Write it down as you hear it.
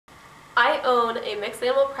I own a mixed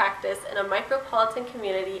animal practice in a micropolitan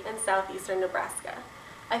community in southeastern Nebraska.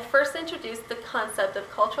 I first introduced the concept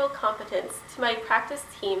of cultural competence to my practice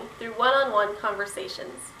team through one-on-one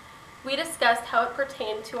conversations. We discussed how it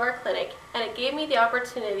pertained to our clinic, and it gave me the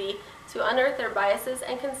opportunity to unearth their biases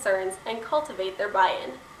and concerns and cultivate their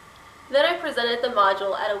buy-in. Then I presented the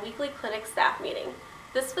module at a weekly clinic staff meeting.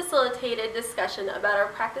 This facilitated discussion about our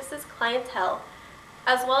practice's clientele,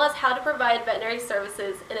 as well as how to provide veterinary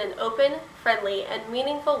services in an open, friendly, and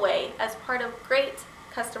meaningful way as part of great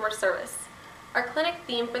customer service. Our clinic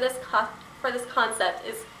theme for this concept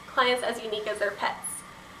is clients as unique as their pets.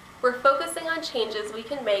 We're focusing on changes we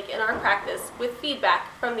can make in our practice with feedback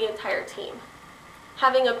from the entire team.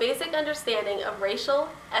 Having a basic understanding of racial,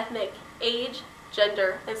 ethnic, age,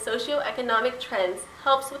 gender, and socioeconomic trends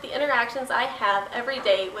helps with the interactions I have every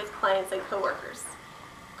day with clients and coworkers.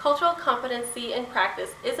 Cultural competency in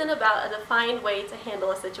practice isn't about a defined way to handle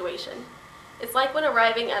a situation. It's like when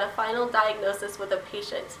arriving at a final diagnosis with a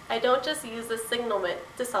patient. I don't just use the signalment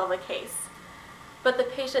to solve a case, but the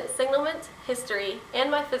patient's signalment, history, and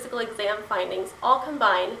my physical exam findings all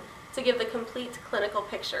combine to give the complete clinical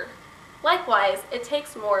picture. Likewise, it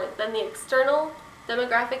takes more than the external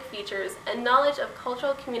demographic features and knowledge of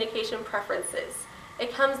cultural communication preferences.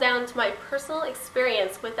 It comes down to my personal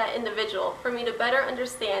experience with that individual for me to better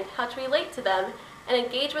understand how to relate to them and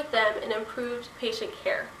engage with them in improved patient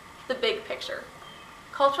care, the big picture.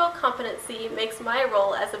 Cultural competency makes my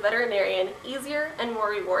role as a veterinarian easier and more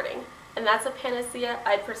rewarding, and that's a panacea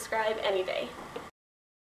I'd prescribe any day.